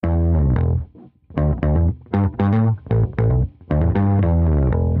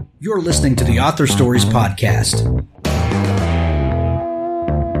You're listening to the Author Stories Podcast,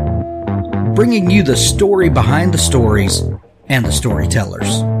 bringing you the story behind the stories and the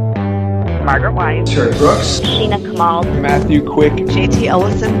storytellers. Margaret White, Terry Brooks, Sheena Kamal, Matthew Quick, JT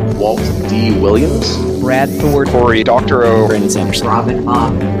Ellison, Walt D. Williams, Brad Thor, Corey Doctorow, Brandon Sanderson, Robin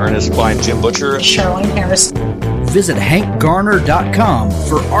Mom, Ernest Blind, Jim Butcher, Sherwin Harris. Visit hankgarner.com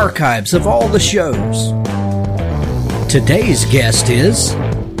for archives of all the shows. Today's guest is...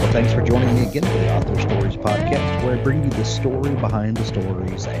 Well, thanks for joining me again for the Author Stories Podcast, where I bring you the story behind the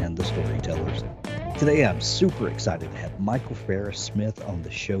stories and the storytellers. Today, I'm super excited to have Michael Farris Smith on the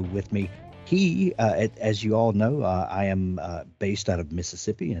show with me. He, as you all know, I am based out of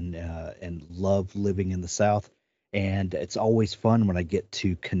Mississippi and love living in the South. And it's always fun when I get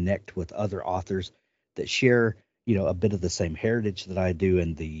to connect with other authors that share, a bit of the same heritage that I do,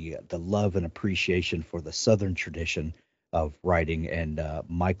 and the love and appreciation for the Southern tradition of writing. And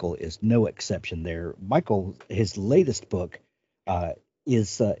Michael is no exception there. Michael, his latest book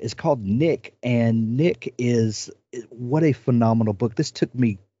is called Nick, and Nick is what a phenomenal book. This took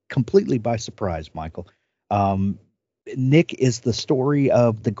me completely by surprise, Michael. Nick is the story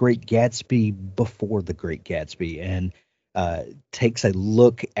of the Great Gatsby before the Great Gatsby, and takes a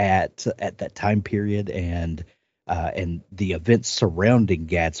look at that time period and the events surrounding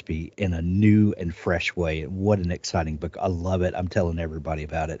Gatsby in a new and fresh way. What an exciting book. I love it. I'm telling everybody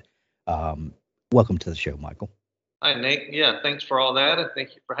about it. Welcome to the show, Michael. Hi, Nick. Yeah, thanks for all that, and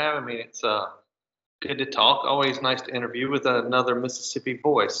thank you for having me. It's good to talk. Always nice to interview with another Mississippi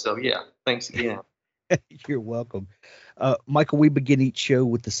voice. So, yeah, thanks again. You're welcome. Michael, we begin each show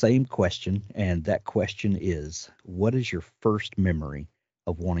with the same question, and that question is, what is your first memory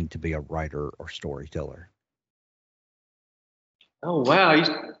of wanting to be a writer or storyteller? Oh, wow.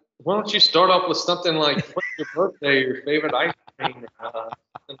 Why don't you start off with something like, what's your birthday, your favorite ice cream,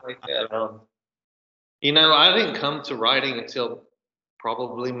 something like that. I didn't come to writing until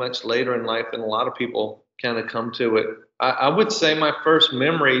probably much later in life, and a lot of people kind of come to it. I would say my first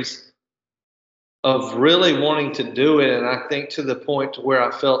memories of really wanting to do it, and I think to the point to where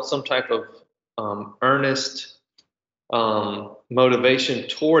I felt some type of earnest motivation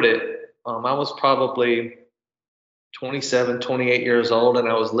toward it. I was probably 27, 28 years old, and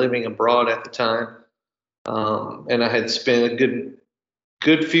I was living abroad at the time. And I had spent a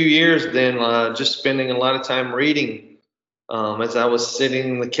good few years then just spending a lot of time reading as I was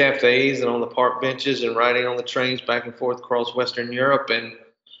sitting in the cafes and on the park benches and riding on the trains back and forth across Western Europe.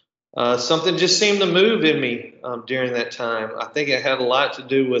 And something just seemed to move in me during that time. I think it had a lot to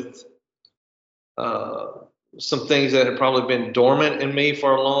do with some things that had probably been dormant in me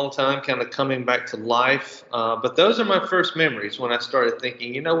for a long time, kind of coming back to life. But those are my first memories when I started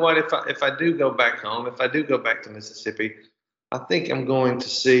thinking, you know what, if I do go back home, if I do go back to Mississippi, I think I'm going to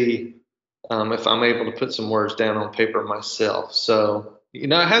see if I'm able to put some words down on paper myself. So, it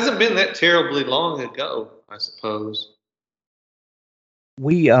hasn't been that terribly long ago, I suppose.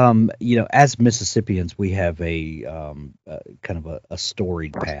 We, as Mississippians, we have a kind of a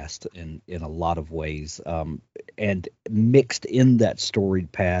storied past in a lot of ways. And mixed in that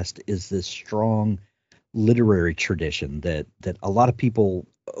storied past is this strong literary tradition that a lot of people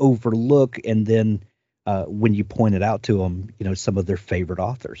overlook. And then when you point it out to them, some of their favorite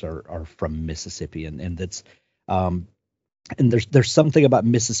authors are from Mississippi. And that's and there's something about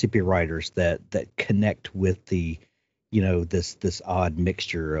Mississippi writers that connect with the this odd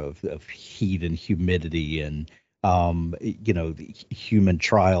mixture of heat and humidity and the human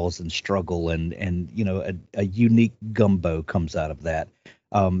trials and struggle and a unique gumbo comes out of that.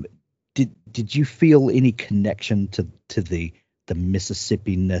 Did you feel any connection to the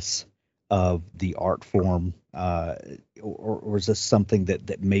Mississippi-ness of the art form, or is this something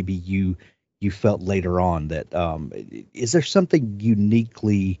that maybe you felt later on that is there something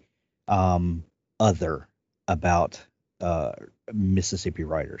uniquely other about Mississippi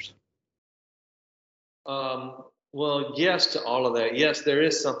writers? Well, yes to all of that. Yes, there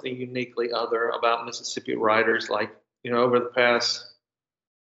is something uniquely other about Mississippi writers. Like, over the past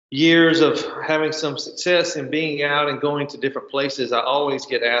years of having some success and being out and going to different places, I always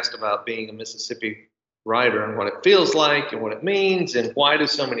get asked about being a Mississippi writer and what it feels like and what it means and why do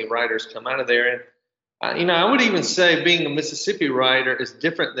so many writers come out of there. And, I would even say being a Mississippi writer is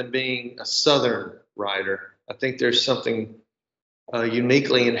different than being a Southern writer. I think there's something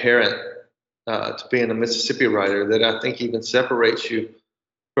uniquely inherent to being a Mississippi writer that I think even separates you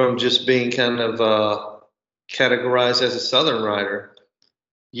from just being kind of categorized as a Southern writer.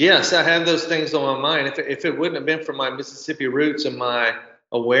 Yes, I have those things on my mind. If it wouldn't have been for my Mississippi roots and my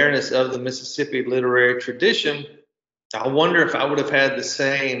awareness of the Mississippi literary tradition, I wonder if I would have had the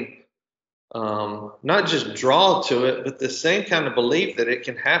same, not just draw to it, but the same kind of belief that it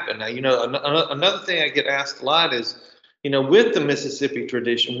can happen. Now, another thing I get asked a lot is, with the Mississippi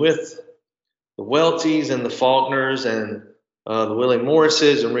tradition, with the Welties and the Faulkners and the Willie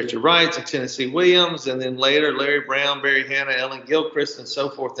Morrises and Richard Wrights and Tennessee Williams, and then later Larry Brown, Barry Hannah, Ellen Gilchrist, and so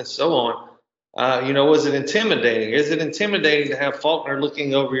forth and so on. Was it intimidating? Is it intimidating to have Faulkner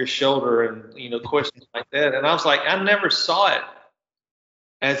looking over your shoulder and, questions like that? And I was like, I never saw it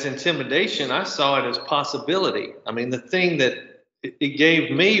as intimidation. I saw it as possibility. I mean, the thing that it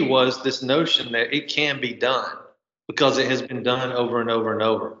gave me was this notion that it can be done because it has been done over and over and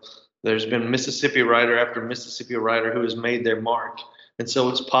over. There's been Mississippi writer after Mississippi writer who has made their mark. And so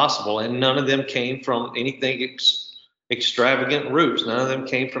it's possible. And none of them came from anything extravagant roots. None of them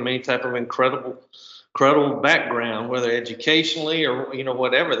came from any type of incredible background, whether educationally or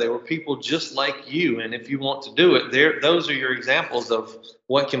whatever. They were people just like you, and if you want to do it, those are your examples of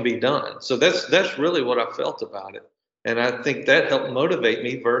what can be done. So that's really what I felt about it, and I think that helped motivate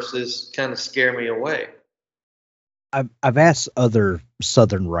me versus kind of scare me away. I've asked other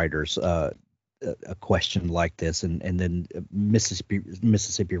Southern writers a question like this, and then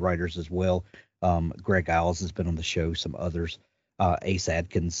Mississippi writers as well. Greg Iles has been on the show, some others, Ace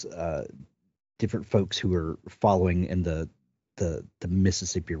Adkins, different folks who are following in the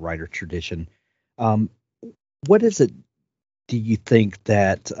Mississippi writer tradition. What is it, do you think,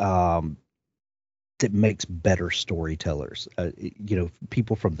 that that makes better storytellers?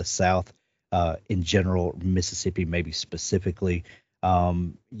 People from the South in general, Mississippi maybe specifically.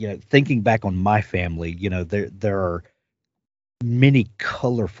 Thinking back on my family, there are many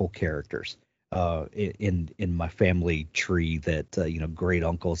colorful characters in my family tree that great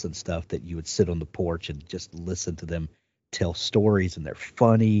uncles and stuff that you would sit on the porch and just listen to them tell stories, and they're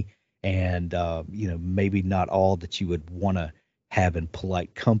funny, and maybe not all that you would want to have in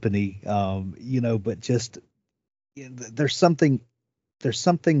polite company, but just there's something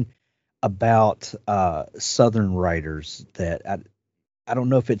about Southern writers that I don't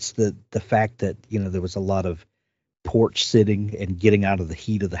know if it's the fact that there was a lot of porch sitting and getting out of the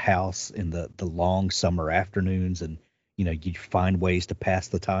heat of the house in the long summer afternoons, and you find ways to pass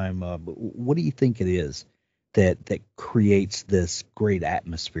the time. But what do you think it is that creates this great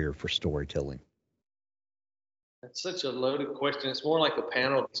atmosphere for storytelling? That's such a loaded question. It's more like a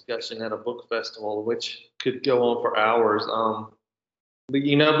panel discussion at a book festival, which could go on for hours. But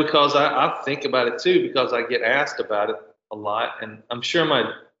because I think about it too, because I get asked about it a lot, and I'm sure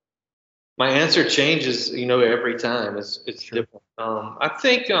my answer changes, every time. It's sure. Different. I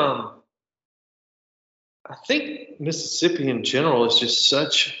think Mississippi in general is just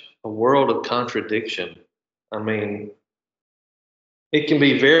such a world of contradiction. I mean, it can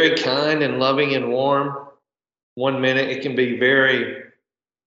be very kind and loving and warm one minute. It can be very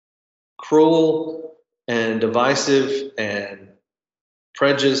cruel and divisive and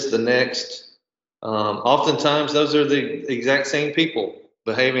prejudiced the next. Oftentimes, those are the exact same people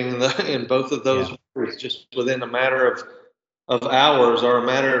behaving in both of those groups, just within a matter of hours or a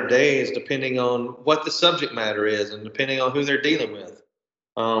matter of days, depending on what the subject matter is and depending on who they're dealing with.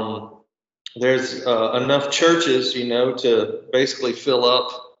 There's enough churches, to basically fill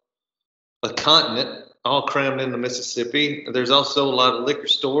up a continent, all crammed into Mississippi. There's also a lot of liquor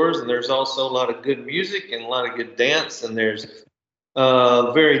stores, and there's also a lot of good music and a lot of good dance, and there's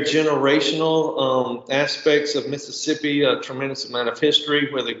very generational aspects of Mississippi, a tremendous amount of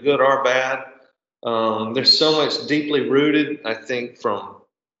history, whether good or bad. There's so much deeply rooted, I think, from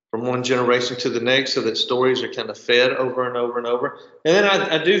one generation to the next, so that stories are kind of fed over and over and over. And then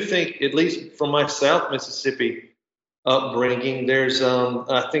I do think, at least from my South Mississippi upbringing,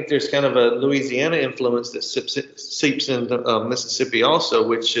 I think there's kind of a Louisiana influence that seeps into Mississippi also,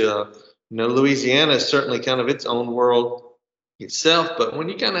 which, Louisiana is certainly kind of its own world itself. But when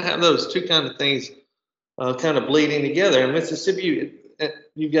you kind of have those two kind of things kind of bleeding together, in Mississippi,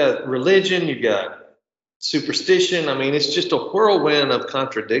 you've got religion, you've got superstition. I mean, it's just a whirlwind of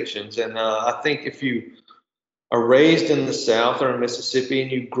contradictions. And I think if you are raised in the South or in Mississippi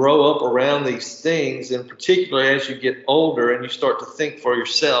and you grow up around these things, and particularly as you get older and you start to think for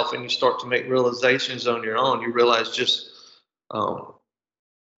yourself and you start to make realizations on your own, you realize just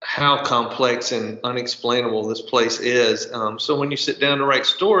how complex and unexplainable this place is. So when you sit down to write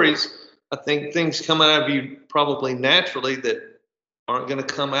stories, I think things come out of you probably naturally that aren't going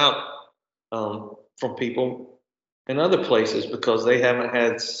to come out from people in other places because they haven't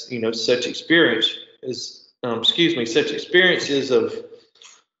had, such experiences of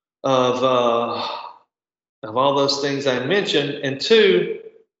all those things I mentioned. And two,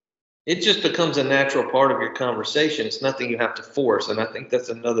 it just becomes a natural part of your conversation. It's nothing you have to force. And I think that's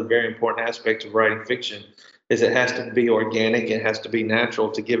another very important aspect of writing fiction is it has to be organic. It has to be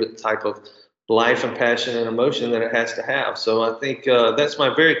natural to give it the type of life and passion and emotion that it has to have. So I think that's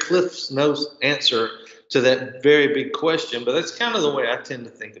my very Cliff's Notes answer to that very big question. But that's kind of the way I tend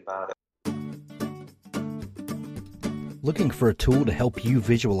to think about it. Looking for a tool to help you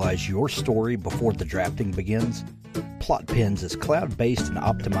visualize your story before the drafting begins? Plotpens is cloud-based and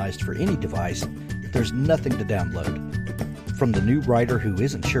optimized for any device. There's nothing to download. From the new writer who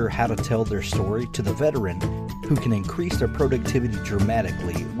isn't sure how to tell their story to the veteran who can increase their productivity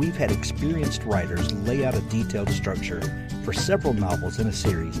dramatically, we've had experienced writers lay out a detailed structure for several novels in a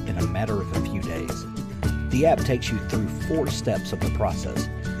series in a matter of a few days. The app takes you through 4 steps of the process: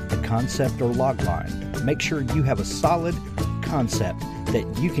 the concept or log line. Make sure you have a solid concept that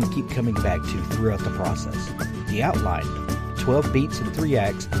you can keep coming back to throughout the process. The outline, 12 beats and 3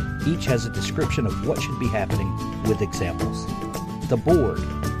 acts, each has a description of what should be happening with examples. The board,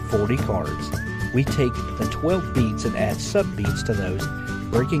 40 cards. We take the 12 beats and add sub-beats to those,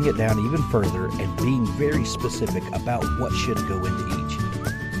 breaking it down even further and being very specific about what should go into each.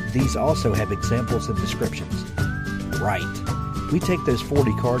 These also have examples and descriptions. Right. We take those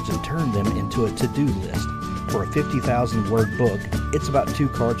 40 cards and turn them into a to-do list. For a 50,000 word book, it's about 2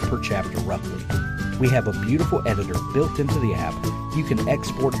 cards per chapter roughly. We have a beautiful editor built into the app. You can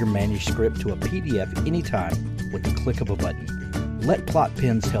export your manuscript to a PDF anytime with the click of a button. Let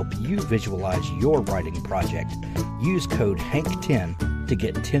Plotpens help you visualize your writing project. Use code HANK10 to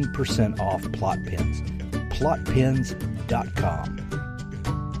get 10% off Plotpens. Plotpens.com.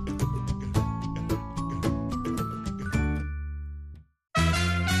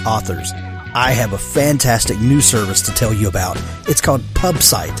 Authors, I have a fantastic new service to tell you about. It's called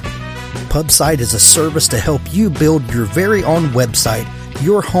PubSite. PubSite is a service to help you build your very own website,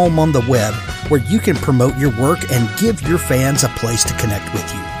 your home on the web, where you can promote your work and give your fans a place to connect with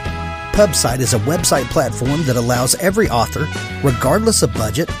you. PubSite is a website platform that allows every author, regardless of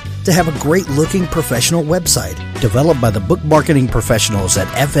budget, to have a great-looking professional website developed by the book marketing professionals at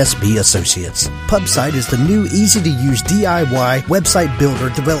FSB Associates. PubSite is the new easy-to-use DIY website builder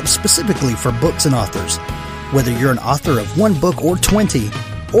developed specifically for books and authors. Whether you're an author of 1 book or 20,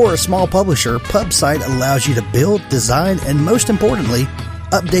 or a small publisher, PubSite allows you to build, design, and most importantly,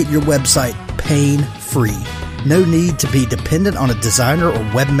 update your website pain-free. No need to be dependent on a designer or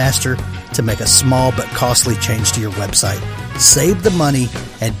webmaster to make a small but costly change to your website. Save the money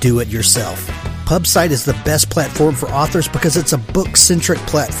and do it yourself. PubSite is the best platform for authors because it's a book-centric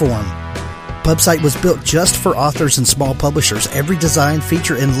platform. PubSite was built just for authors and small publishers. Every design,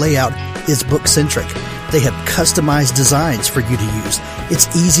 feature, and layout is book-centric. They have customized designs for you to use. It's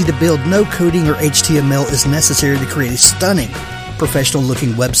easy to build. No coding or HTML is necessary to create a stunning,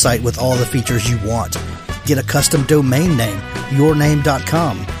 professional-looking website with all the features you want. Get a custom domain name,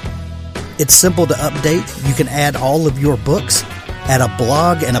 yourname.com. It's simple to update. You can add all of your books, add a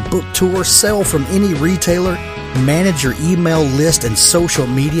blog and a book tour, sell from any retailer, manage your email list and social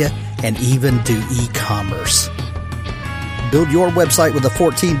media, and even do e-commerce. Build your website with a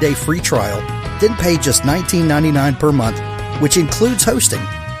 14-day free trial, then pay just $19.99 per month, which includes hosting,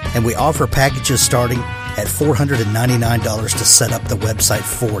 and we offer packages starting at $499 to set up the website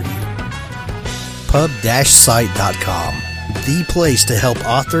for you. Pub-site.com, the place to help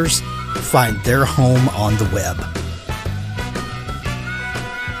authors find their home on the web.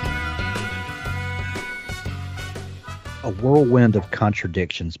 A whirlwind of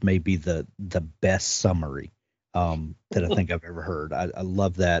contradictions may be the best summary that I think I've ever heard. I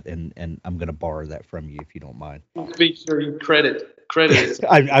love that, and I'm going to borrow that from you if you don't mind. Be sure you credit it.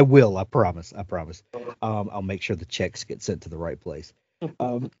 I will. I promise. I'll make sure the checks get sent to the right place.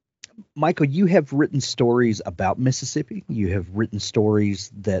 Michael, you have written stories about Mississippi. You have written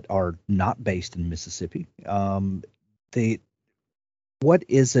stories that are not based in Mississippi. What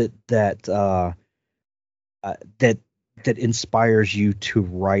is it that inspires you to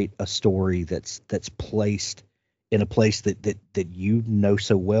write a story that's placed in a place that you know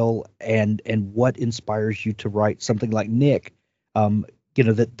so well, and what inspires you to write something like Nick,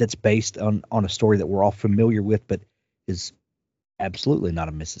 that's based on a story that we're all familiar with, but is absolutely not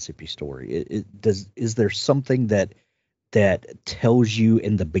a Mississippi story. Is there something that tells you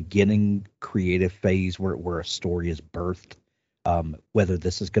in the beginning creative phase where a story is birthed, whether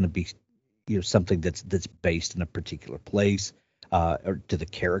this is going to be something that's based in a particular place, or do the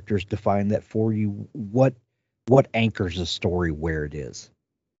characters define that for you? What anchors a story where it is?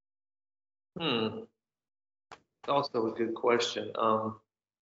 Also a good question.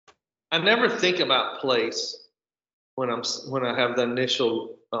 I never think about place when I have the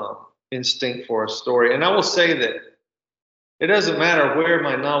initial instinct for a story. And I will say that it doesn't matter where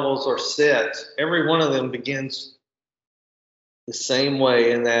my novels are set. Every one of them begins the same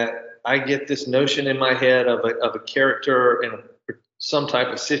way, in that I get this notion in my head of a character in some type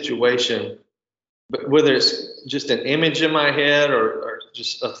of situation, but whether it's just an image in my head or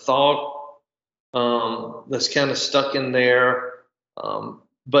just a thought that's kind of stuck in there.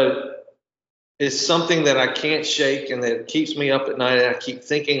 But it's something that I can't shake, and that keeps me up at night. And I keep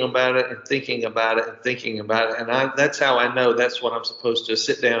thinking about it and thinking about it and thinking about it. And that's how I know that's what I'm supposed to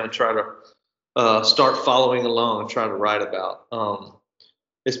sit down and try to start following along and try to write about.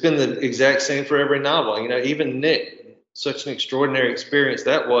 It's been the exact same for every novel. Even Nick, such an extraordinary experience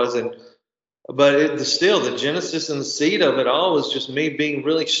that was. But still, the genesis and the seed of it all was just me being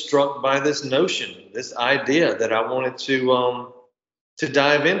really struck by this notion, this idea that I wanted to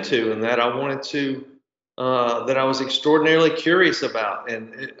dive into, and that I wanted to, that I was extraordinarily curious about.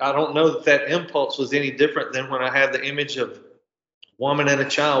 And I don't know that impulse was any different than when I had the image of a woman and a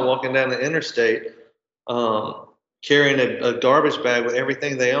child walking down the interstate, carrying a garbage bag with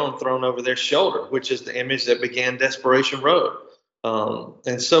everything they own thrown over their shoulder, which is the image that began Desperation Road,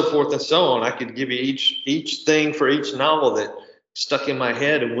 and so forth and so on. I could give you each thing for each novel that stuck in my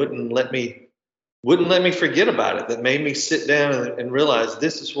head and wouldn't let me forget about it, that made me sit down and realize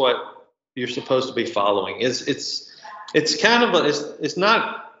this is what you're supposed to be following. It's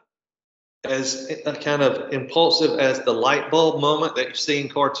not as kind of impulsive as the light bulb moment that you see in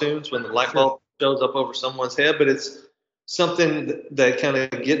cartoons when the light bulb shows up over someone's head, but it's something that kind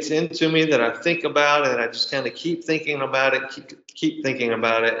of gets into me, that I think about, and I just kind of keep thinking about it, keep thinking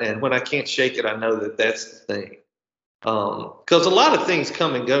about it, and when I can't shake it, I know that that's the thing. Because a lot of things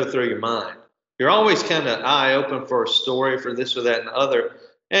come and go through your mind. You're always kind of eye open for a story, for this or that and the other.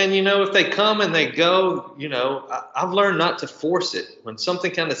 And, if they come and they go, I've learned not to force it. When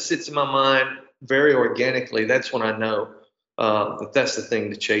something kind of sits in my mind very organically, that's when I know that that's the thing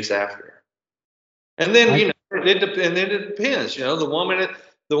to chase after. And then, it depends. The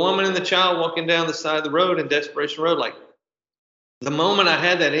woman and the child walking down the side of the road in Desperation Road, like the moment I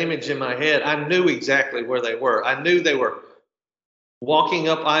had that image in my head, I knew exactly where they were. I knew they were walking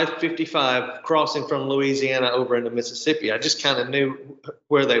up I-55, crossing from Louisiana over into Mississippi. I just kind of knew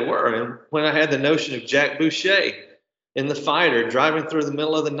where they were. And when I had the notion of Jack Boucher in The Fighter, driving through the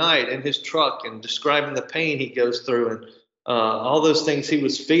middle of the night in his truck and describing the pain he goes through and all those things he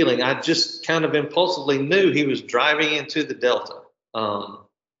was feeling, I just kind of impulsively knew he was driving into the Delta.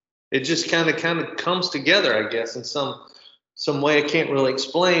 It just kind of comes together, I guess, in some way I can't really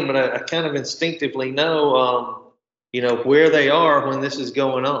explain, but I kind of instinctively know where they are when this is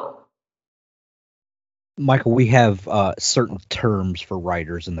going on. Michael, we have certain terms for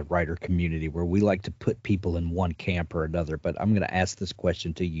writers in the writer community where we like to put people in one camp or another, but I'm going to ask this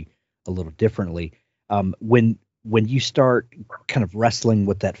question to you a little differently. When you start kind of wrestling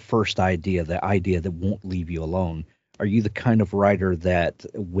with that first idea, the idea that won't leave you alone, are you the kind of writer that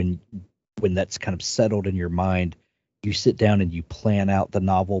when that's kind of settled in your mind, you sit down and you plan out the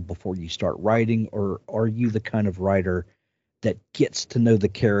novel before you start writing, or are you the kind of writer that gets to know the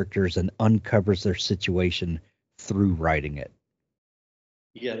characters and uncovers their situation through writing it?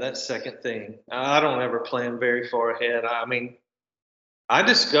 Yeah, that second thing. I don't ever plan very far ahead. I mean, I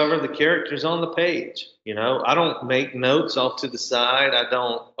discover the characters on the page. I don't make notes off to the side. I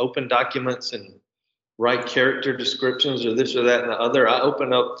don't open documents and write character descriptions or this or that and the other. I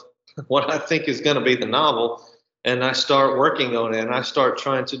open up what I think is going to be the novel, and I start working on it, and I start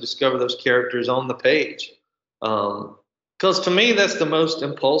trying to discover those characters on the page. Because to me, that's the most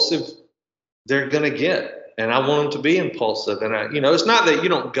impulsive they're going to get. And I want them to be impulsive. And it's not that you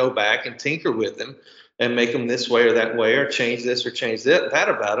don't go back and tinker with them and make them this way or that way, or change this or change that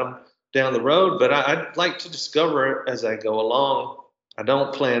about them down the road. But I'd like to discover it as I go along. I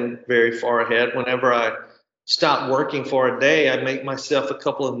don't plan very far ahead. Whenever I stop working for a day, I make myself a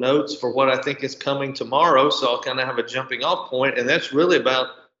couple of notes for what I think is coming tomorrow, so I'll kind of have a jumping off point, and that's really about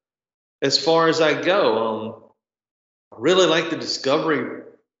as far as I go. I really like the discovery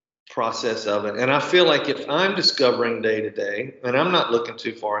process of it, and I feel like if I'm discovering day to day and I'm not looking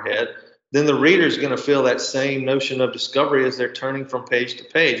too far ahead, then the reader's going to feel that same notion of discovery as they're turning from page to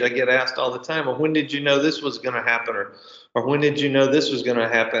page. I get asked all the time, well, when did you know this was going to happen, or when did you know this was going to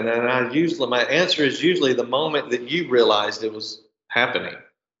happen? And my answer is usually the moment that you realized it was happening.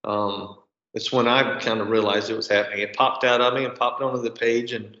 It's when I kind of realized it was happening. It popped out of me and popped onto the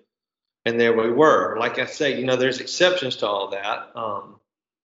page, and there we were. Like I say, there's exceptions to all that.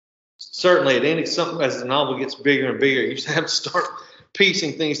 Certainly, as the novel gets bigger and bigger, you have to start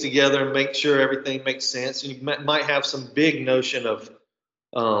piecing things together and make sure everything makes sense. And you might have some big notion of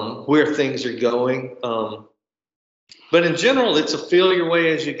where things are going. But in general, it's a feel your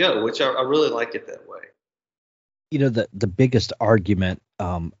way as you go, which I really like it that way. You know, the biggest argument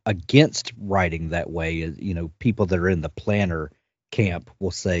against writing that way is, you know, people that are in the planner camp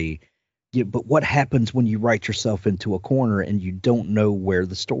will say, yeah, but what happens when you write yourself into a corner and you don't know where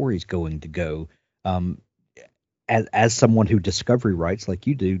the story's going to go? As someone who discovery writes like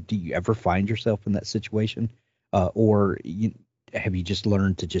you do you ever find yourself in that situation? Or have you just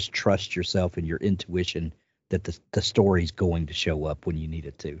learned to just trust yourself and your intuition that the story's going to show up when you need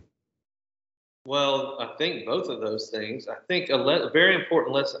it to? Well, I think both of those things. I think a very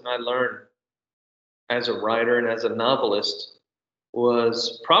important lesson I learned as a writer and as a novelist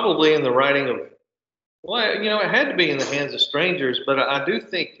was probably in the writing of, well, you know, it had to be in the hands of strangers, but I do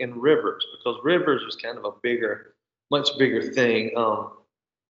think in Rivers, because Rivers was kind of a much bigger thing.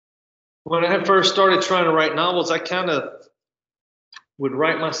 When I first started trying to write novels, I kind of would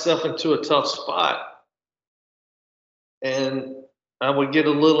write myself into a tough spot, and I would get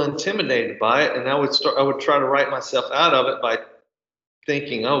a little intimidated by it, and I would try to write myself out of it by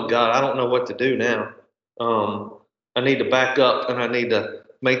thinking, "Oh God, I don't know what to do now. I need to back up, and I need to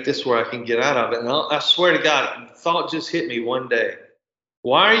make this where I can get out of it." And I swear to God, the thought just hit me one day.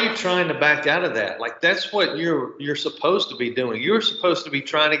 Why are you trying to back out of that? Like, that's what you're supposed to be doing. You're supposed to be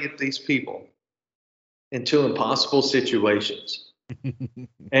trying to get these people into impossible situations.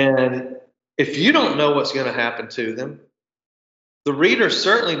 And if you don't know what's going to happen to them, the reader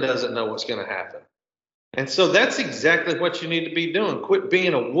certainly doesn't know what's going to happen. And so that's exactly what you need to be doing. Quit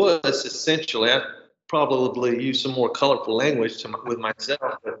being a wuss, essentially. I probably use some more colorful language with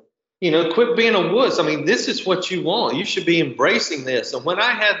myself. But, you know, quit being a wuss. I mean, this is what you want. You should be embracing this. And when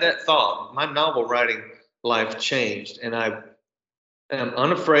I had that thought, my novel writing life changed. And I am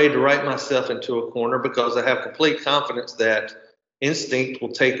unafraid to write myself into a corner because I have complete confidence that instinct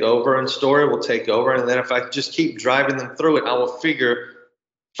will take over and story will take over. And then if I just keep driving them through it, I will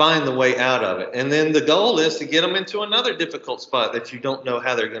find the way out of it. And then the goal is to get them into another difficult spot that you don't know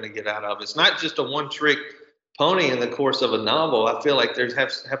how they're going to get out of. It's not just a one-trick pony in the course of a novel. I feel like there's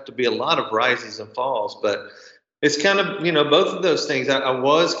have to be a lot of rises and falls, but it's kind of, you know, both of those things. I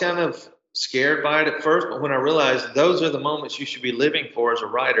was kind of scared by it at first, but when I realized those are the moments you should be living for as a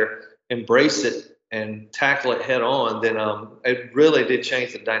writer, embrace it and tackle it head on, then it really did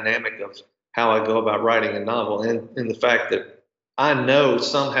change the dynamic of how I go about writing a novel, and the fact that I know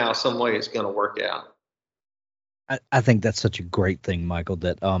somehow, some way it's going to work out. I think that's such a great thing, Michael,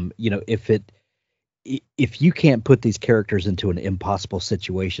 that, you know, if you can't put these characters into an impossible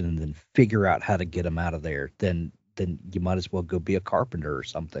situation and then figure out how to get them out of there, then you might as well go be a carpenter or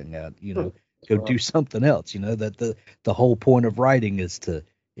something, you know, go do something else. You know, that the whole point of writing is to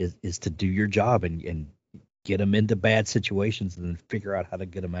do your job and get them into bad situations and then figure out how to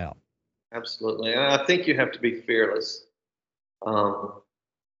get them out. Absolutely. And I think you have to be fearless.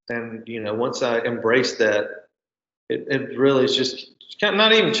 And, you know, once I embraced that, it really is just kind of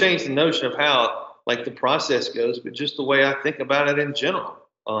not even changed the notion of how, like, the process goes, but just the way I think about it in general.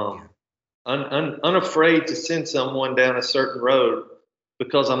 Unafraid to send someone down a certain road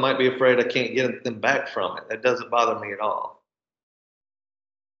because I might be afraid I can't get them back from it. That doesn't bother me at all.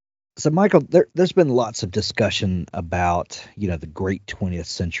 So, Michael, there's been lots of discussion about, you know, the great 20th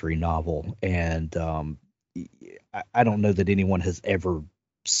century novel, and I don't know that anyone has ever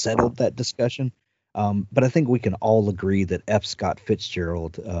settled that discussion, but I think we can all agree that F. Scott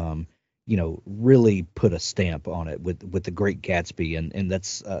Fitzgerald, you know, really put a stamp on it with The Great Gatsby, and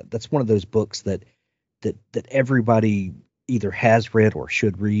that's one of those books that everybody either has read or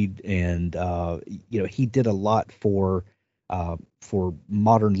should read, and you know, he did a lot for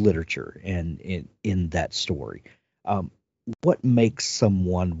modern literature and in that story. What makes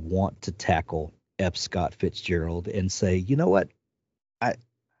someone want to tackle F. Scott Fitzgerald and say, you know what, I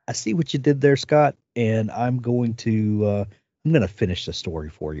see what you did there, Scott, and I'm going to finish the story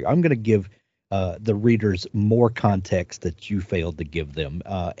for you. I'm going to give the readers more context that you failed to give them,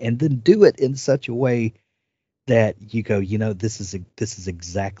 and then do it in such a way that you go, you know, this is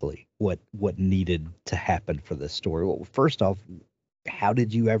exactly what needed to happen for this story. Well, first off, how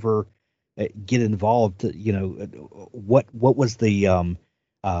did you ever get involved? You know, what was the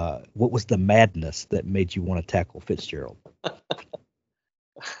madness that made you want to tackle Fitzgerald?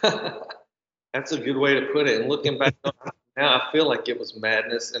 That's a good way to put it. And looking back on it now, I feel like it was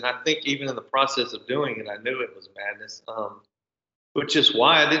madness. And I think even in the process of doing it, I knew it was madness, which is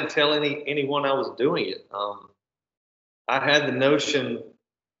why I didn't tell anyone I was doing it. I had the notion,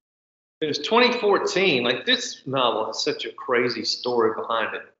 it was 2014, like, this novel has such a crazy story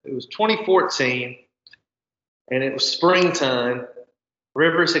behind it. It was 2014, and it was springtime,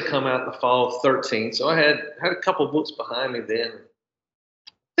 Rivers had come out in the fall of 13, so I had a couple books behind me then.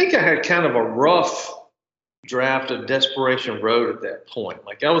 I think I had kind of a rough draft of Desperation Road at that point.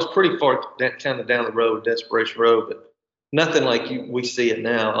 Like, I was pretty far kind of down the road with Desperation Road, but nothing like we see it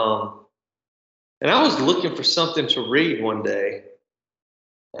now. And I was looking for something to read one day,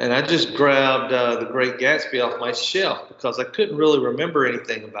 and I just grabbed The Great Gatsby off my shelf because I couldn't really remember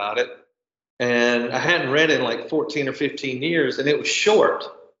anything about it. And I hadn't read it in like 14 or 15 years, and it was short.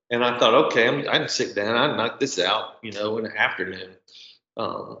 And I thought, okay, I can sit down, I can knock this out, in an afternoon.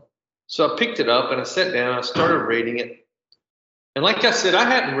 So I picked it up and I sat down, I started reading it. And like I said, I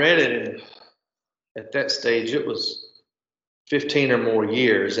hadn't read it at that stage, it was 15 or more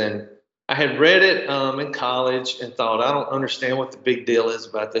years. And I had read it in college and thought, I don't understand what the big deal is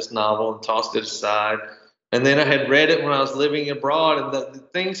about this novel, and tossed it aside. And then I had read it when I was living abroad, and the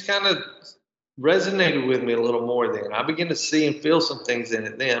things kind of resonated with me a little more then. I began to see and feel some things in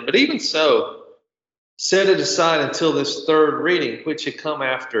it then. But even so, set it aside until this third reading, which had come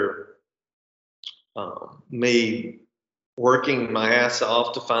after me working my ass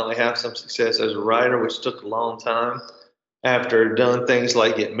off to finally have some success as a writer, which took a long time. After done things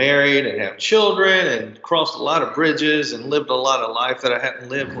like get married and have children and crossed a lot of bridges and lived a lot of life that I hadn't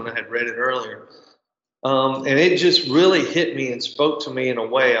lived when I had read it earlier. And it just really hit me and spoke to me in a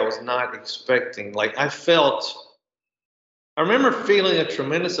way I was not expecting. Like, I remember feeling a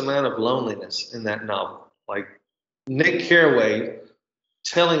tremendous amount of loneliness in that novel. Like, Nick Carraway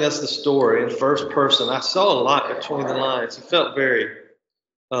telling us the story in first person. I saw a lot between the lines. He felt very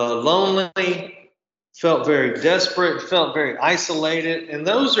lonely, felt very desperate, felt very isolated. And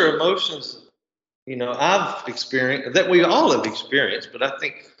those are emotions, I've experienced, that we all have experienced. But I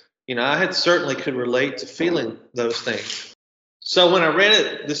think, I had certainly could relate to feeling those things. So when I read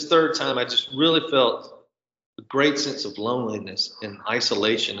it this third time, I just really felt a great sense of loneliness and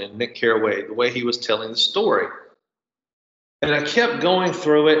isolation in Nick Carraway, the way he was telling the story. And I kept going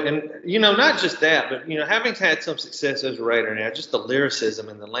through it. And, not just that, but, having had some success as a writer now, just the lyricism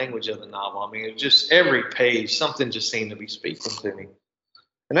and the language of the novel. I mean, it just every page, something just seemed to be speaking to me.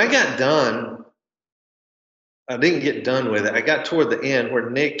 And I got done. I didn't get done with it. I got toward the end where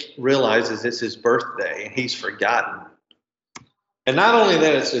Nick realizes it's his birthday and he's forgotten. And not only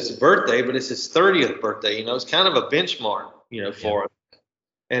that it's his birthday, but it's his 30th birthday. It's kind of a benchmark, for him.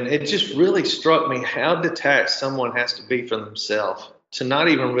 And it just really struck me how detached someone has to be from themselves to not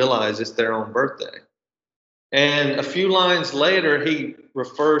even realize it's their own birthday. And a few lines later, he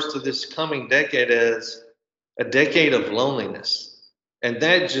refers to this coming decade as a decade of loneliness. And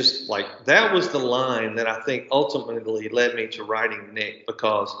that that was the line that I think ultimately led me to writing Nick,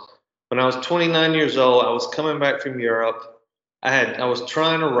 because when I was 29 years old, I was coming back from Europe. I was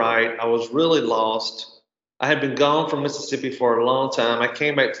trying to write. I was really lost. I had been gone from Mississippi for a long time. I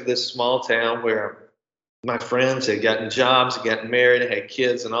came back to this small town where my friends had gotten jobs, gotten married, and had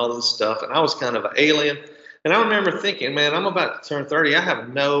kids and all this stuff. And I was kind of an alien. And I remember thinking, man, I'm about to turn 30. I have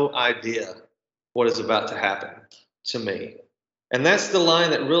no idea what is about to happen to me. And that's the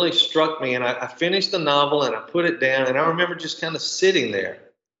line that really struck me. And I finished the novel and I put it down. And I remember just kind of sitting there.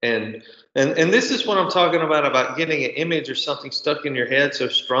 And this is what I'm talking about getting an image or something stuck in your head so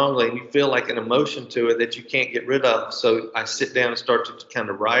strongly and you feel like an emotion to it that you can't get rid of. So I sit down and start to kind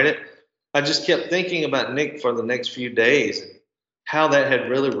of write it. I just kept thinking about Nick for the next few days and how that had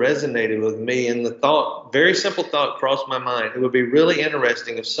really resonated with me. And the thought, very simple thought crossed my mind. It would be really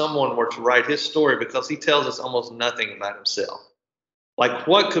interesting if someone were to write his story, because he tells us almost nothing about himself. Like,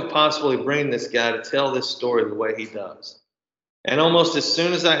 what could possibly bring this guy to tell this story the way he does? And almost as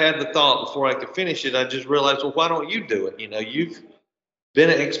soon as I had the thought before I could finish it, I just realized, well, why don't you do it? You've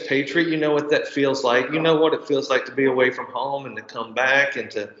been an expatriate. You know what that feels like. You know what it feels like to be away from home and to come back and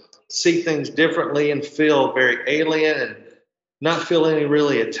to see things differently and feel very alien and not feel any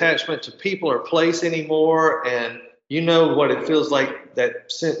really attachment to people or place anymore. And you know what it feels like,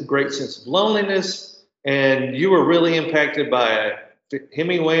 that great sense of loneliness. And you were really impacted by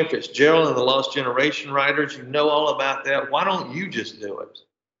Hemingway and Fitzgerald and the Lost Generation writers. You know all about that. Why don't you just do it?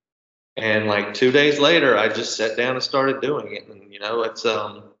 And like 2 days later, I just sat down and started doing it. And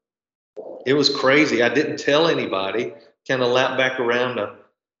it was crazy. I didn't tell anybody. Kind of lap back around to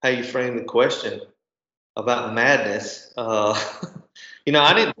how you frame the question about madness. I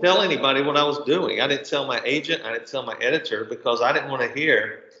didn't tell anybody what I was doing. I didn't tell my agent. I didn't tell my editor, because I didn't want to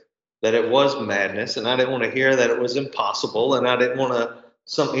hear that it was madness, and I didn't want to hear that it was impossible, and I didn't want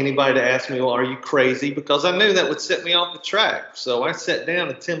anybody to ask me, well, are you crazy? Because I knew that would set me off the track. So I sat down,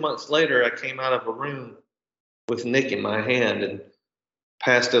 and 10 months later, I came out of a room with Nick in my hand and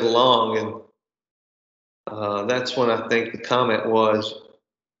passed it along. that's when I think the comment was,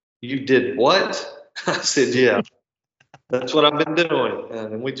 "You did what?" I said, "Yeah, that's what I've been doing,"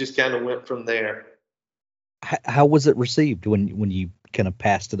 and we just kind of went from there. How was it received when you kind of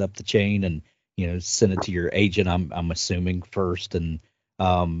passed it up the chain and sent it to your agent? I'm assuming first, and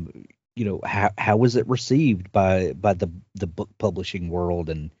how was it received by the book publishing world,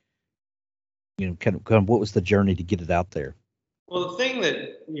 and kind of what was the journey to get it out there? Well, the thing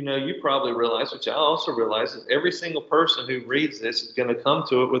that you probably realize, which I also realize, is every single person who reads this is going to come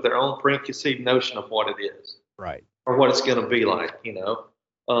to it with their own preconceived notion of what it is, right, or what it's going to be like,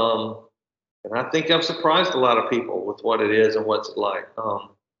 and I think I've surprised a lot of people with what it is and what's it like.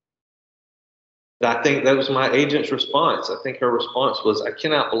 I think that was my agent's response. I think her response was, "I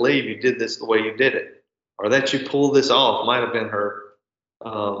cannot believe you did this the way you did it," or "that you pulled this off," might have been her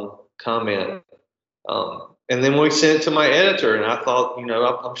comment. And then we sent it to my editor, and I thought,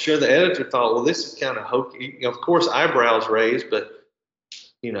 I'm sure the editor thought, well, this is kind of hokey. Of course, eyebrows raised, but,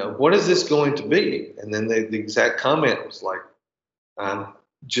 what is this going to be? And then the exact comment was like,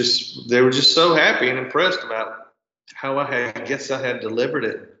 they were just so happy and impressed about how I guess I had delivered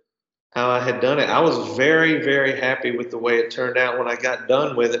it, how I had done it. I was very, very happy with the way it turned out when I got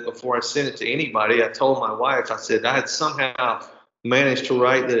done with it. Before I sent it to anybody, I told my wife, I said I had somehow managed to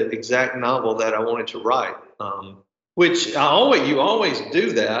write the exact novel that I wanted to write. Which you always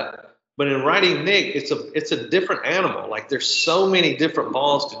do that, but in writing Nick, it's a different animal. Like, there's so many different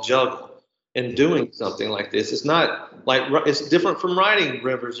balls to juggle in doing something like this. It's not like, it's different from writing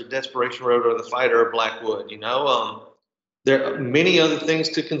Rivers or Desperation Road or The Fighter or Blackwood. There are many other things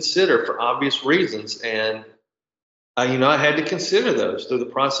to consider for obvious reasons, and I had to consider those through the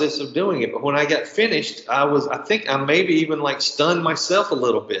process of doing it. But when I got finished, I think I maybe even like stunned myself a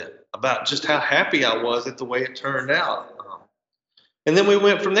little bit about just how happy I was at the way it turned out. And then we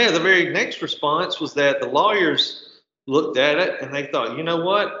went from there. The very next response was that the lawyers looked at it and they thought, you know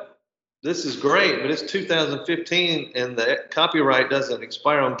what, this is great, but it's 2015 and the copyright doesn't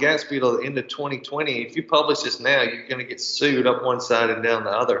expire on Gatsby till the end of 2020. If you publish this now, you're going to get sued up one side and down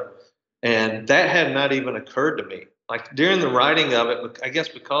the other. And that had not even occurred to me. Like, during the writing of it, I guess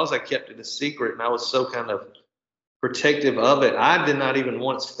because I kept it a secret and I was so kind of protective of it, I did not even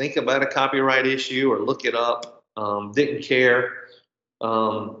once think about a copyright issue or look it up. Didn't care.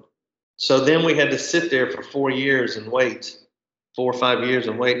 So then we had to sit there for 4 years and wait, 4 or 5 years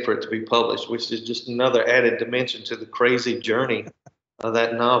and wait for it to be published, which is just another added dimension to the crazy journey of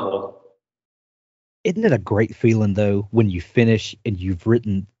that novel. Isn't it a great feeling, though, when you finish and you've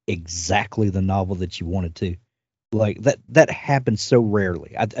written exactly the novel that you wanted to? Like, that happens so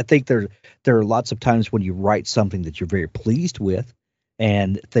rarely. I think there are lots of times when you write something that you're very pleased with,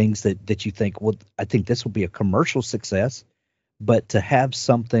 and things that you think, well, I think this will be a commercial success. But to have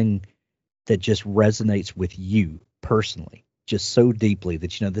something that just resonates with you personally, just so deeply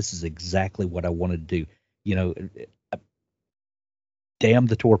that this is exactly what I want to do. Damn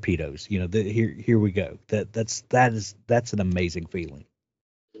the torpedoes. Here we go. That's an amazing feeling.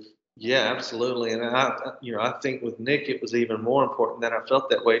 Yeah, absolutely. And I think with Nick, it was even more important that I felt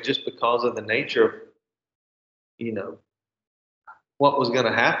that way just because of the nature of, what was going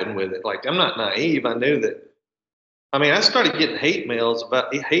to happen with it. Like, I'm not naive. I knew that. I mean, I started getting hate emails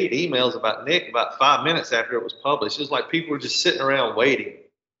about Nick about 5 minutes after it was published. It was like people were just sitting around waiting.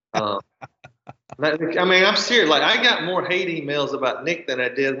 I mean, I'm serious. Like, I got more hate emails about Nick than I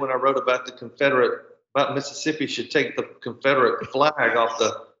did when I wrote about about Mississippi should take the Confederate flag off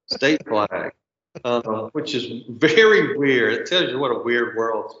the state flag, which is very weird. It tells you what a weird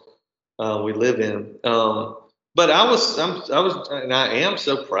world we live in. But I was, and I am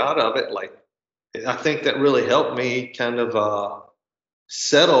so proud of it. Like, I think that really helped me kind of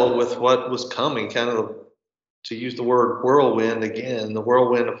settle with what was coming, kind of, to use the word whirlwind again, the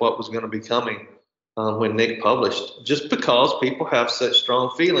whirlwind of what was going to be coming when Nick published, just because people have such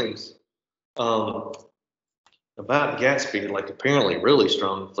strong feelings about Gatsby, like apparently really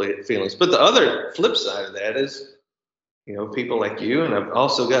strong feelings. But the other flip side of that is, people like you, and I've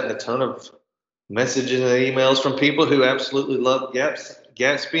also gotten a ton of messages and emails from people who absolutely love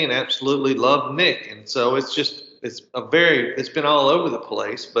Gatsby and absolutely love Nick. And so it's been all over the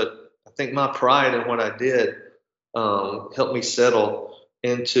place, but I think my pride in what I did helped me settle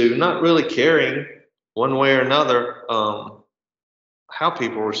into not really caring one way or another how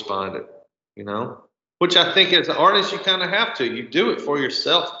people responded, which I think as an artist you kind of have to. You do it for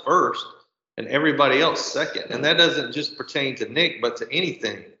yourself first and everybody else second. And that doesn't just pertain to Nick, but to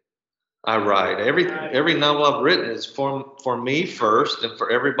anything I write. Every novel I've written is for me first and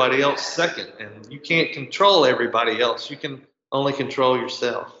for everybody else second. And you can't control everybody else. You can only control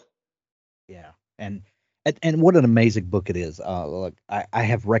yourself. Yeah. And And what an amazing book it is. Look, I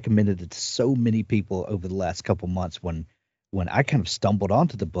have recommended it to so many people over the last couple months when I kind of stumbled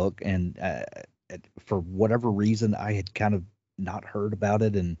onto the book, and for whatever reason I had kind of not heard about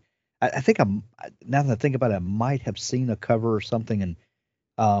it, and I think now that I think about it, I might have seen a cover or something,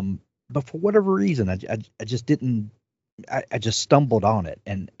 and but for whatever reason I just didn't. I just stumbled on it,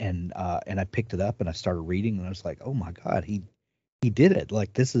 and I picked it up and I started reading, and I was like, oh my God, he did it.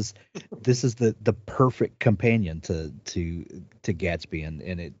 Like this is the perfect companion to Gatsby,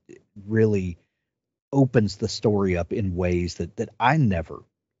 and it really opens the story up in ways that I never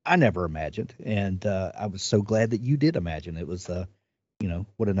imagined, and I was so glad that you did imagine. It was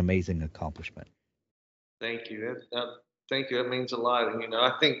what an amazing accomplishment. Thank you. Thank you. That means a lot. And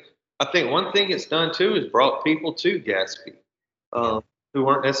I think one thing it's done too is brought people to Gatsby, um, who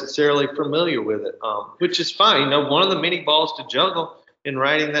weren't necessarily familiar with it, which is fine. One of the many balls to juggle in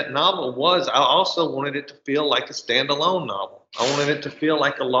writing that novel was I also wanted it to feel like a standalone novel. I wanted it to feel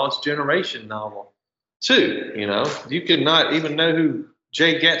like a Lost Generation novel too. You could not even know who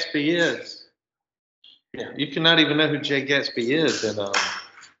Jay Gatsby is. Yeah, you cannot even know who Jay Gatsby is, and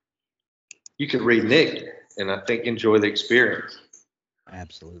you could read Nick and I think enjoy the experience.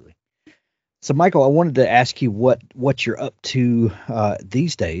 Absolutely. So, Michael, I wanted to ask you what you're up to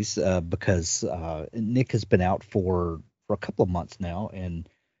these days, because Nick has been out for a couple of months now, and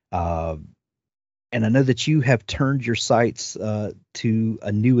I know that you have turned your sights to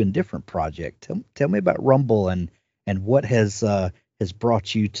a new and different project. Tell me about Rumble and what has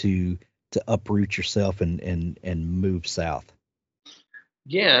brought you to uproot yourself and move south.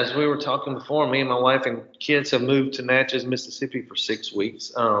 Yeah, as we were talking before, me and my wife and kids have moved to Natchez, Mississippi for 6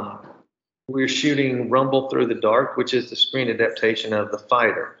 weeks. We're shooting Rumble Through the Dark, which is the screen adaptation of The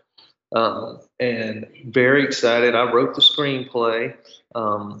Fighter. And very excited. I wrote the screenplay,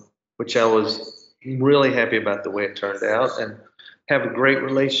 which I was really happy about the way it turned out, and have a great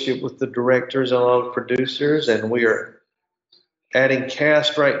relationship with the directors and all the producers. And we are adding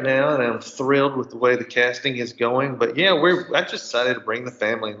cast right now, and I'm thrilled with the way the casting is going. But yeah, I just decided to bring the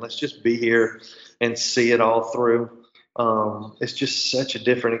family and let's just be here and see it all through. It's just such a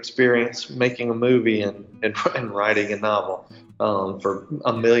different experience making a movie and writing a novel, for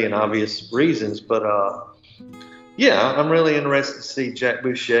a million obvious reasons. But yeah, I'm really interested to see Jack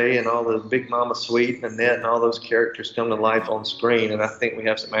Boucher and all the Big Mama Sweet and Annette and all those characters come to life on screen. And I think we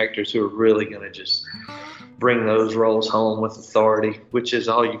have some actors who are really going to just bring those roles home with authority, which is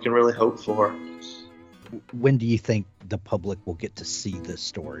all you can really hope for. When do you think the public will get to see this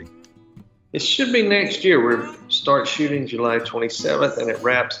story? It should be next year. We start shooting July 27th, and it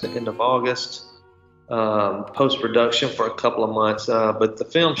wraps the end of August. Post-production for a couple of months, but the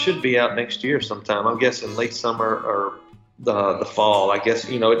film should be out next year sometime. I'm guessing late summer or the fall. I guess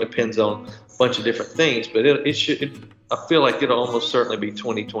it depends on a bunch of different things, but it should. I feel like it'll almost certainly be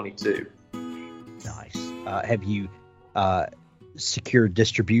 2022. Nice. Have you secured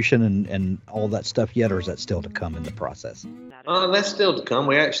distribution and all that stuff yet, or is that still to come in the process? That's still to come.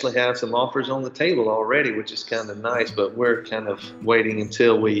 We actually have some offers on the table already, which is kind of nice, but we're kind of waiting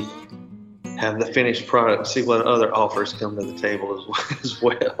until we have the finished product, see what other offers come to the table as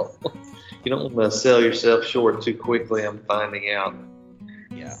well. You don't want to sell yourself short too quickly, I'm finding out.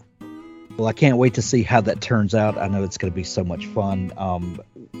 Yeah. Well, I can't wait to see how that turns out. I know it's going to be so much fun.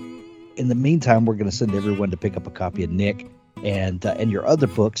 In the meantime, we're going to send everyone to pick up a copy of Nick and your other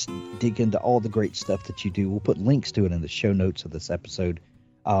books. Dig into all the great stuff that you do. We'll put links to it in the show notes of this episode.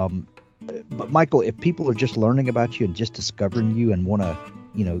 But Michael, if people are just learning about you and just discovering you and want to,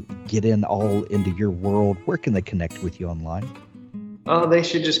 get in all into your world, where can they connect with you online? They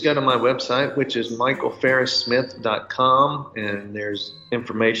should just go to my website, which is michaelferrissmith.com, and there's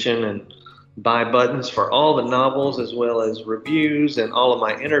information and buy buttons for all the novels, as well as reviews and all of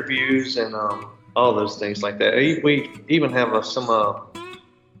my interviews and all those things like that. We even have some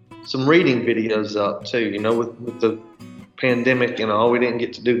reading videos up too. With the pandemic, we didn't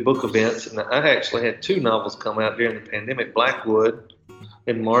get to do book events, and I actually had 2 novels come out during the pandemic: Blackwood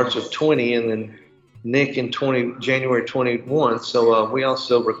in March of 20, and then Nick in January 21. So we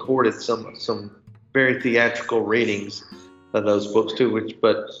also recorded some very theatrical readings of those books too,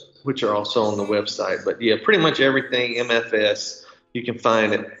 which are also on the website. But yeah, pretty much everything MFS, you can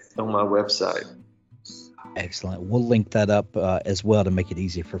find it on my website. Excellent. We'll link that up as well to make it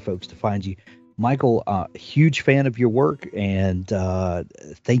easy for folks to find you. Michael, huge fan of your work, and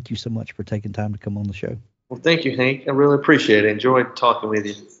thank you so much for taking time to come on the show. Well, thank you, Hank. I really appreciate it. Enjoyed talking with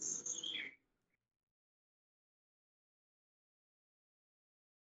you.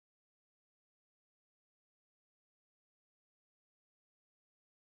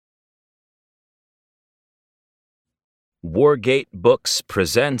 Wargate Books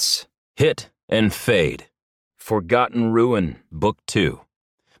presents Hit and Fade, Forgotten Ruin, Book 2,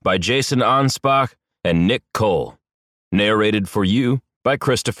 by Jason Anspach and Nick Cole, narrated for you by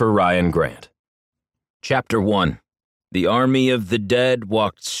Christopher Ryan Grant. Chapter 1. The army of the dead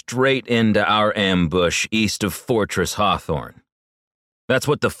walked straight into our ambush east of Fortress Hawthorne. That's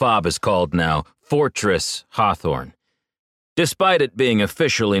what the FOB is called now, Fortress Hawthorne. Despite it being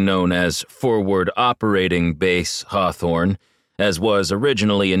officially known as Forward Operating Base Hawthorne, as was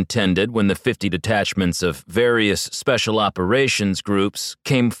originally intended when the 50 detachments of various special operations groups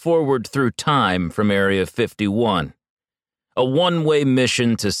came forward through time from Area 51. A one-way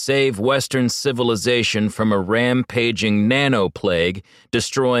mission to save Western civilization from a rampaging nanoplague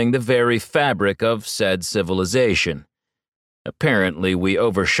destroying the very fabric of said civilization. Apparently, we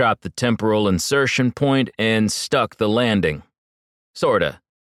overshot the temporal insertion point and stuck the landing. Sorta.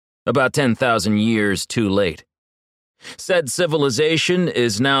 About 10,000 years too late. Said civilization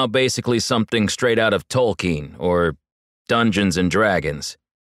is now basically something straight out of Tolkien or Dungeons and Dragons,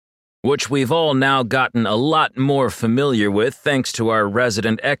 which we've all now gotten a lot more familiar with thanks to our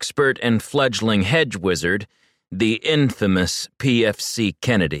resident expert and fledgling hedge wizard, the infamous PFC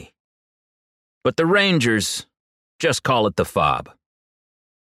Kennedy. But the Rangers just call it the FOB.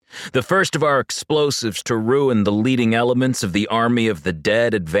 The first of our explosives to ruin the leading elements of the army of the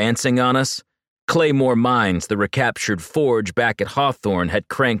dead advancing on us, Claymore Mines, the recaptured forge back at Hawthorne, had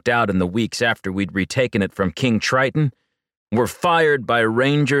cranked out in the weeks after we'd retaken it from King Triton, were fired by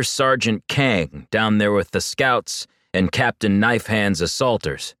Ranger Sergeant Kang down there with the Scouts and Captain Knifehand's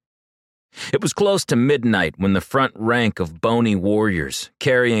assaulters. It was close to midnight when the front rank of bony warriors,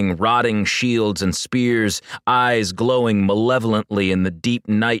 carrying rotting shields and spears, eyes glowing malevolently in the deep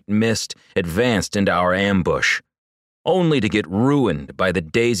night mist, advanced into our ambush, only to get ruined by the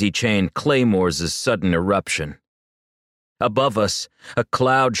daisy-chained claymores' sudden eruption. Above us, a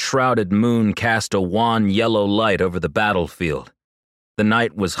cloud-shrouded moon cast a wan yellow light over the battlefield. The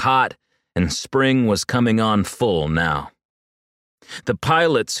night was hot, and spring was coming on full now. The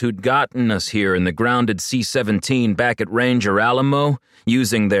pilots who'd gotten us here in the grounded C-17 back at Ranger Alamo,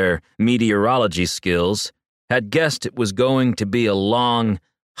 using their meteorology skills, had guessed it was going to be a long,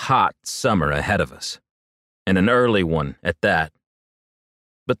 hot summer ahead of us, and an early one at that.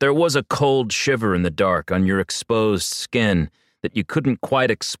 But there was a cold shiver in the dark on your exposed skin that you couldn't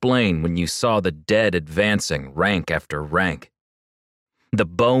quite explain when you saw the dead advancing rank after rank. The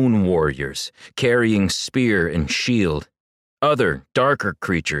bone warriors, carrying spear and shield, other darker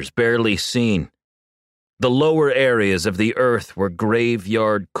creatures barely seen. The lower areas of the earth were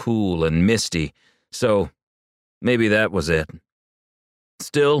graveyard cool and misty, so maybe that was it.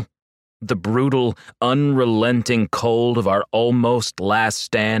 Still, the brutal, unrelenting cold of our almost last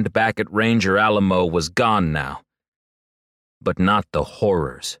stand back at Ranger Alamo was gone now. But not the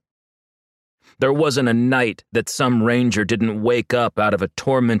horrors. There wasn't a night that some ranger didn't wake up out of a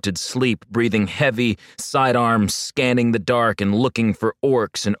tormented sleep, breathing heavy, sidearms scanning the dark and looking for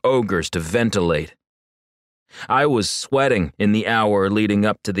orcs and ogres to ventilate. I was sweating in the hour leading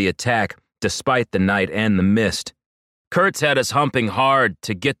up to the attack, despite the night and the mist. Kurtz had us humping hard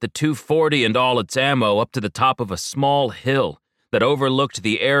to get the 240 and all its ammo up to the top of a small hill that overlooked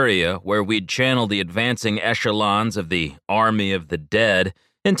the area where we'd channel the advancing echelons of the Army of the Dead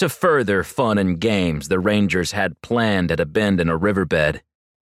into further fun and games the Rangers had planned at a bend in a riverbed.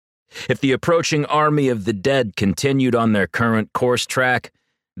 If the approaching Army of the Dead continued on their current course track,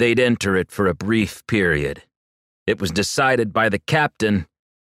 they'd enter it for a brief period. It was decided by the captain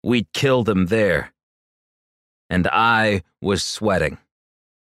we'd kill them there. And I was sweating.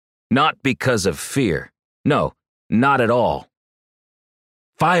 Not because of fear. No, not at all.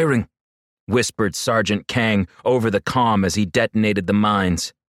 "Firing," whispered Sergeant Kang over the comm as he detonated the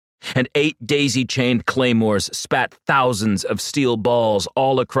mines. And 8 daisy-chained claymores spat thousands of steel balls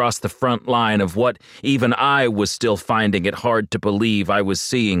all across the front line of what even I was still finding it hard to believe I was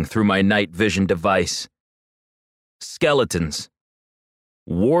seeing through my night vision device. Skeletons.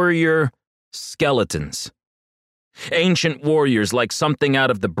 Warrior skeletons. Ancient warriors like something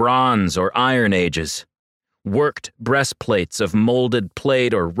out of the Bronze or Iron Ages. Worked breastplates of molded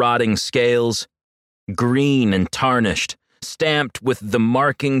plate or rotting scales. Green and tarnished, stamped with the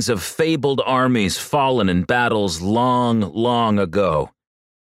markings of fabled armies fallen in battles long, long ago.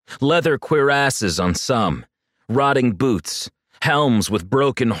 Leather cuirasses on some, rotting boots, helms with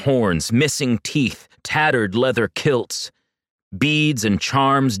broken horns, missing teeth, tattered leather kilts, beads and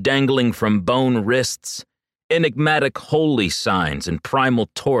charms dangling from bone wrists, enigmatic holy signs and primal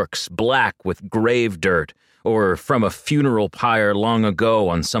torques black with grave dirt, or from a funeral pyre long ago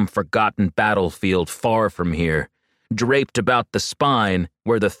on some forgotten battlefield far from here, draped about the spine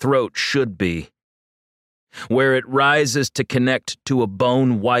where the throat should be, where it rises to connect to a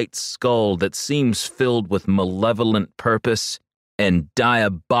bone-white skull that seems filled with malevolent purpose and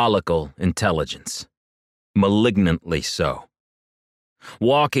diabolical intelligence, malignantly so.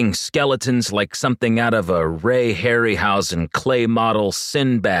 Walking skeletons like something out of a Ray Harryhausen clay model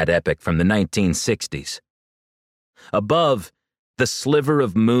Sinbad epic from the 1960s. Above, the sliver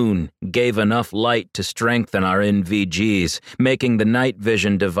of moon gave enough light to strengthen our NVGs, making the night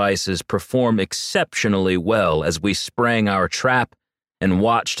vision devices perform exceptionally well as we sprang our trap and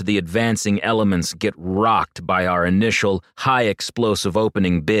watched the advancing elements get rocked by our initial high-explosive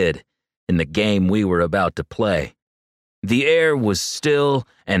opening bid in the game we were about to play. The air was still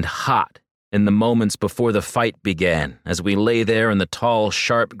and hot in the moments before the fight began as we lay there in the tall,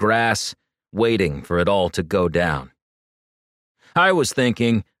 sharp grass, waiting for it all to go down. I was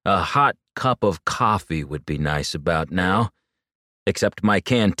thinking a hot cup of coffee would be nice about now, except my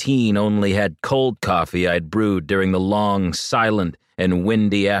canteen only had cold coffee I'd brewed during the long, silent, and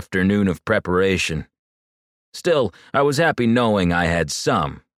windy afternoon of preparation. Still, I was happy knowing I had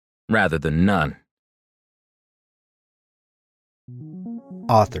some, rather than none.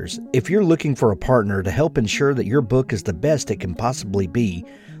 Authors, if you're looking for a partner to help ensure that your book is the best it can possibly be,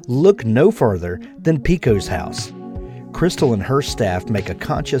 look no further than Pico's House. Crystal and her staff make a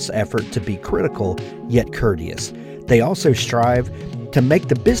conscious effort to be critical yet courteous. They also strive to make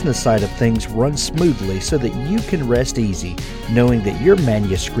the business side of things run smoothly so that you can rest easy knowing that your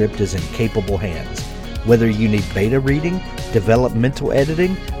manuscript is in capable hands. Whether you need beta reading, developmental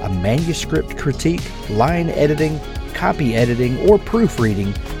editing, a manuscript critique, line editing, copy editing, or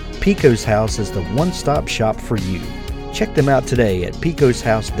proofreading, Pico's House is the one-stop shop for you. Check them out today at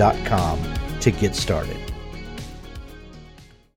picoshouse.com to get started.